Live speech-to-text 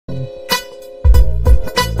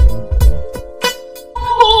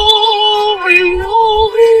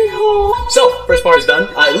first part is done.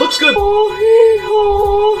 It looks good.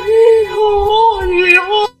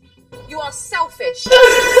 You are selfish. You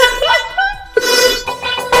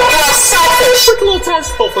are selfish. Quick little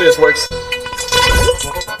test. Hopefully this works.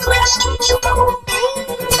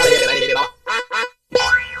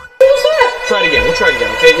 Try it again. We'll try it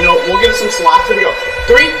again. Okay, you know, we'll give it some slack. Here we go.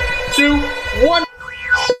 3, 2, 1.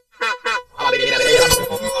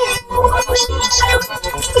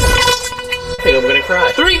 I think I'm gonna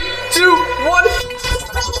cry. 3, 2, 1. I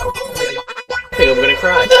think I'm gonna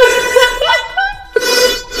cry.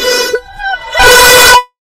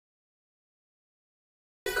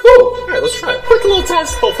 Cool. All right, let's try it. Quick little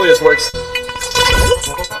test. Hopefully this works.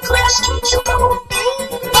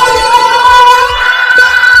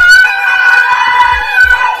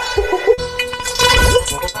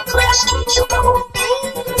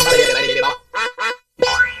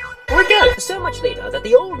 We're good. So much later that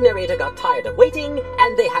the old narrator got tired of waiting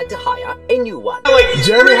and they had to hire a new one.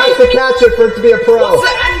 Jeremy has to catch it for it to be a pro. What's the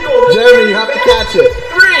angle? Jeremy, you have to catch it.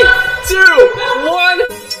 3, 2, 1.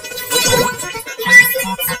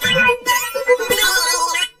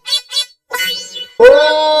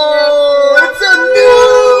 Oh, it's a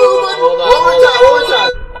noob! Hold on, One more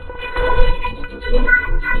time.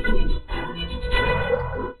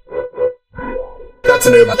 That's a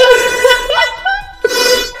noob.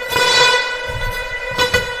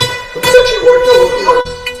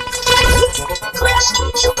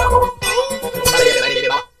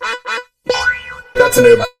 That's a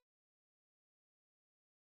noob.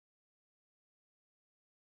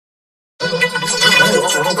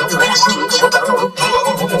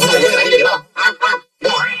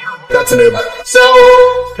 That's a noob. So,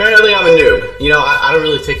 apparently I'm a noob. You know, I don't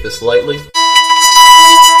really take this lightly.